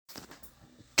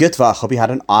Good Vach. Hope you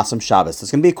had an awesome Shabbos. It's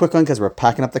going to be a quick one because we're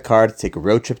packing up the car to take a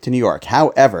road trip to New York.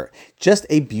 However, just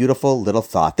a beautiful little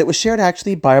thought that was shared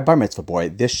actually by a bar mitzvah boy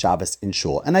this Shabbos in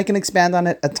shul, and I can expand on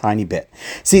it a tiny bit.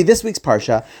 See, this week's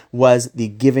parsha was the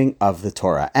giving of the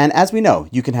Torah, and as we know,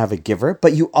 you can have a giver,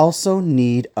 but you also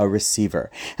need a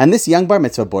receiver. And this young bar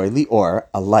mitzvah boy, Lior,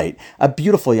 a light, a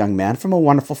beautiful young man from a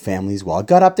wonderful family as well,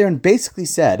 got up there and basically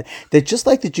said that just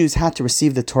like the Jews had to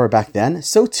receive the Torah back then,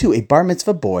 so too a bar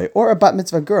mitzvah boy or a bat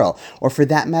mitzvah girl, or for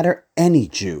that matter, any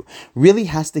Jew, really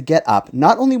has to get up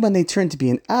not only when they turn to be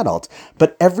an adult,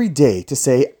 but every day to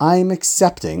say, I'm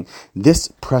accepting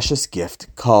this precious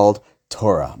gift called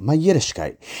Torah, my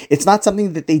Yiddishkeit. It's not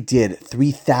something that they did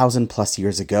 3,000 plus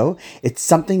years ago. It's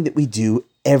something that we do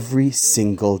every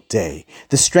single day.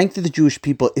 The strength of the Jewish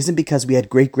people isn't because we had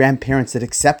great-grandparents that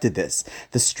accepted this.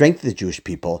 The strength of the Jewish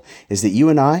people is that you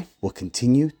and I will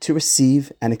continue to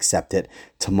receive and accept it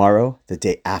tomorrow, the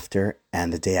day after,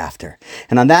 and the day after.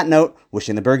 And on that note,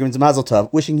 wishing the Bergmans Mazel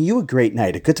Tov, wishing you a great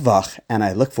night, a good Vach, and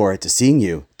I look forward to seeing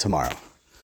you tomorrow.